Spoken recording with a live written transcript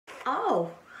Oh,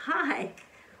 hi.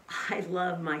 I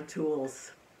love my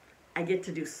tools. I get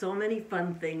to do so many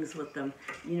fun things with them.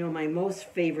 You know, my most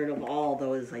favorite of all,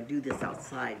 though, is I do this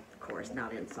outside, of course,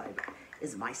 not inside,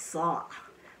 is my saw.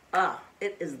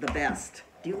 It is the best.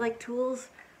 Do you like tools?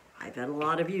 I bet a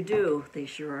lot of you do. They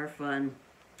sure are fun.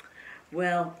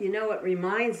 Well, you know, it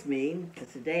reminds me,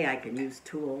 because today I can use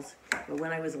tools, but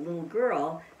when I was a little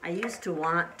girl, I used to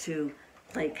want to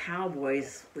play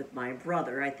cowboys with my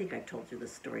brother. I think I told you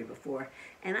this story before.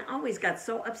 And I always got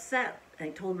so upset. I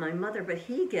told my mother, but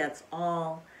he gets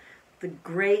all the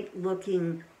great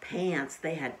looking pants.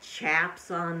 They had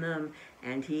chaps on them,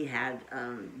 and he had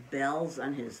bells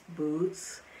on his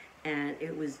boots, and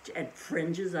had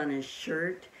fringes on his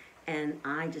shirt, and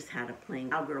I just had a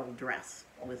plain cowgirl dress.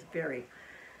 It was very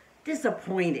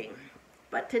disappointing.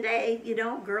 But today, you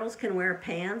know, girls can wear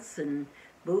pants and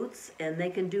boots, and they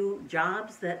can do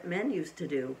jobs that men used to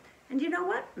do. And you know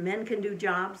what? Men can do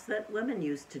jobs that women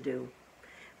used to do.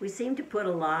 We seem to put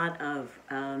a lot of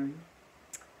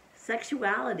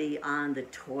sexuality on the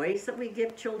toys that we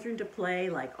give children to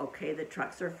play, like, okay, the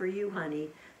trucks are for you, honey.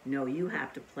 No, you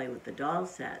have to play with the doll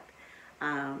set.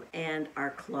 And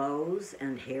our clothes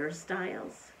and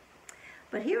hairstyles.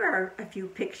 But here are a few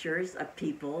pictures of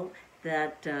people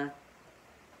that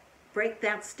break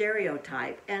that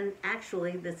stereotype. And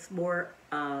actually, that's more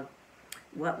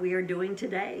what we are doing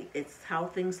today. It's how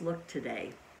things look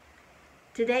today.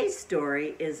 Today's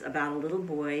story is about a little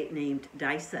boy named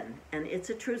Dyson, and it's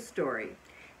a true story.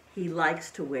 He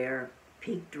likes to wear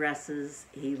pink dresses,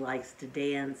 he likes to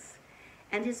dance,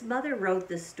 and his mother wrote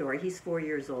this story, he's 4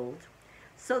 years old,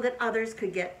 so that others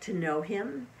could get to know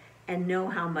him and know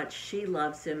how much she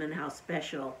loves him and how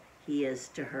special he is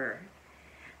to her.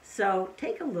 So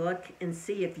take a look and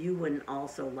see if you wouldn't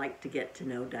also like to get to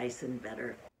know Dyson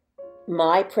better.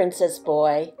 My Princess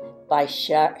Boy by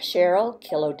Cheryl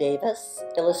Kilo Davis,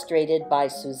 illustrated by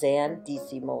Suzanne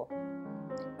DeSimo.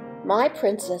 My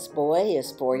Princess Boy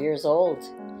is 4 years old.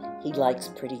 He likes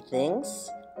pretty things.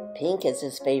 Pink is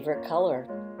his favorite color.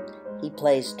 He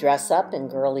plays dress-up in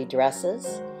girly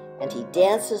dresses, and he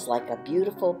dances like a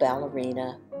beautiful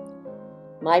ballerina.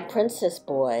 My Princess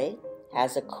Boy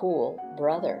has a cool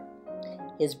brother.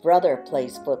 His brother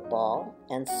plays football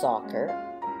and soccer,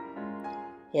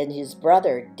 and his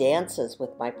brother dances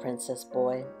with my Princess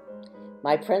Boy.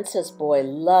 My Princess Boy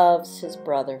loves his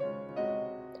brother.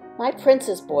 My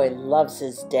Princess Boy loves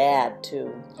his dad,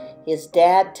 too. His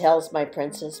dad tells my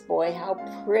Princess Boy how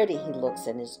pretty he looks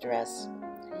in his dress.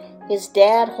 His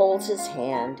dad holds his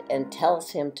hand and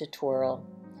tells him to twirl.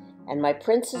 And my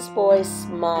Princess Boy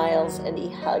smiles and he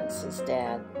hugs his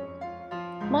dad.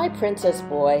 My Princess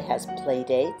Boy has play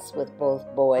dates with both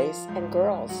boys and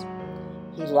girls.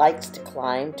 He likes to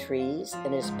climb trees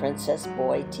in his Princess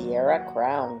Boy tiara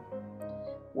crown.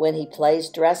 When he plays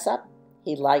dress-up,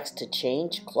 he likes to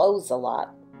change clothes a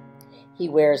lot. He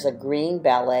wears a green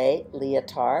ballet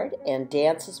leotard and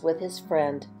dances with his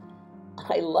friend.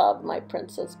 I love my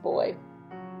Princess Boy.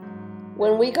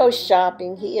 When we go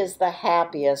shopping, he is the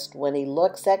happiest when he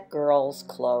looks at girls'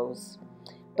 clothes.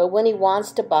 But when he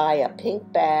wants to buy a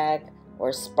pink bag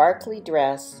or sparkly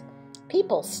dress,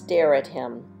 people stare at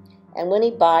him. And when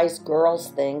he buys girls'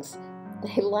 things,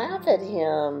 they laugh at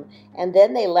him, and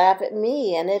then they laugh at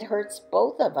me, and it hurts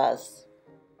both of us.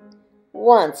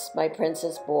 Once, my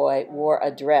Princess Boy wore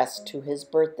a dress to his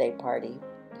birthday party.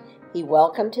 He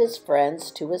welcomed his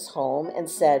friends to his home and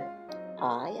said,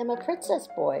 "I am a Princess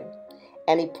Boy."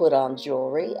 And he put on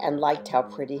jewelry and liked how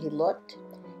pretty he looked.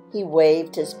 He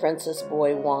waved his Princess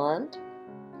Boy wand.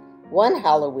 One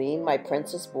Halloween, my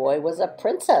Princess Boy was a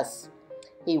princess.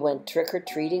 He went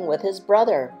trick-or-treating with his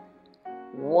brother.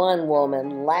 One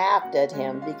woman laughed at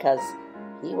him because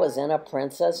he was in a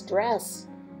princess dress.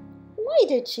 "Why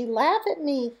did she laugh at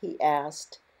me?" he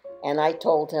asked. And I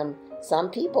told him,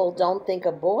 some people don't think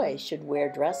a boy should wear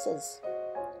dresses.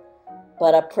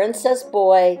 But a Princess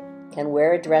Boy can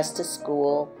wear a dress to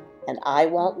school, and I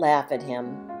won't laugh at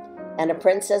him. And a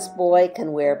Princess Boy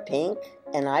can wear pink,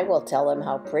 and I will tell him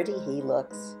how pretty he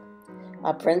looks.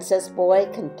 A Princess Boy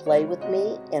can play with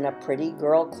me in a pretty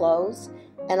girl clothes,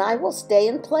 and I will stay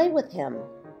and play with him.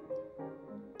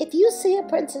 If you see a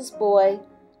Princess Boy,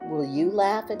 will you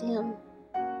laugh at him?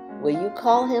 Will you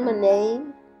call him a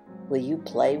name? Will you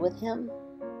play with him?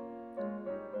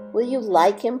 Will you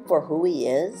like him for who he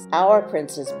is? Our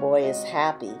Princess Boy is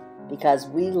happy because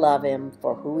we love him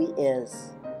for who he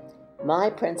is. My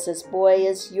Princess Boy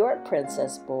is your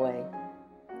Princess Boy.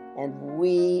 And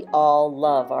we all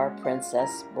love our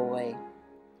Princess Boy.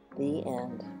 The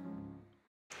end.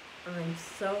 I'm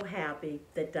so happy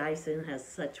that Dyson has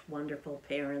such wonderful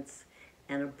parents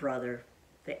and a brother.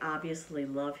 They obviously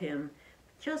love him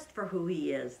just for who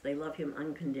he is. They love him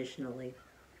unconditionally.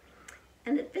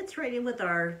 And it fits right in with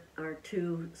our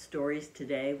two stories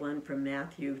today, one from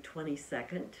Matthew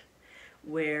 22nd,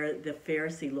 where the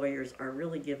Pharisee lawyers are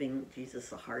really giving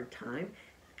Jesus a hard time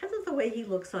because of the way he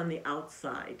looks on the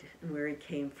outside and where he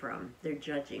came from. They're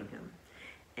judging him.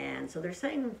 And so they're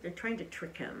trying to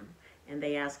trick him. And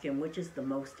they ask him, which is the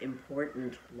most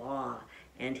important law?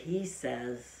 And he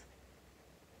says,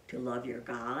 to love your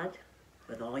God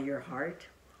with all your heart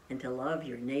and to love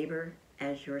your neighbor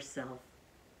as yourself.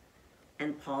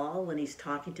 And Paul, when he's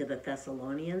talking to the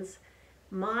Thessalonians,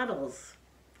 models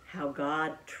how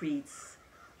God treats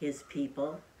his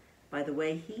people by the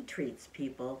way he treats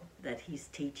people that he's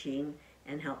teaching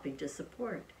and helping to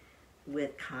support,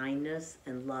 with kindness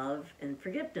and love and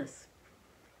forgiveness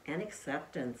and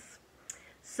acceptance.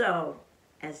 So,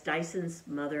 as Dyson's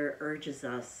mother urges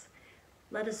us,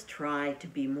 let us try to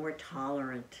be more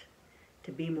tolerant,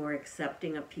 to be more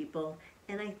accepting of people,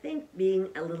 and I think being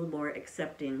a little more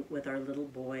accepting with our little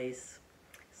boys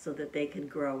so that they can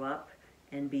grow up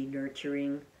and be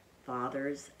nurturing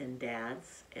fathers and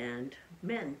dads and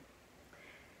men.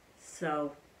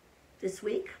 So this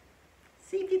week,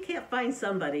 see if you can't find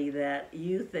somebody that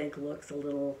you think looks a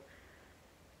little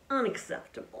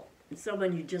unacceptable, and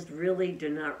someone you just really do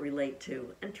not relate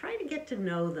to, and try to get to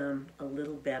know them a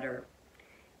little better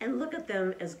and look at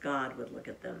them as God would look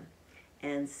at them,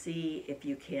 and see if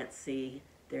you can't see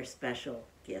their special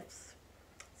gifts.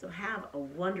 So have a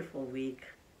wonderful week.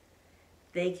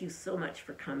 Thank you so much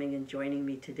for coming and joining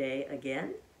me today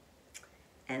again,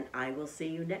 and I will see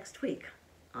you next week.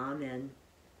 Amen.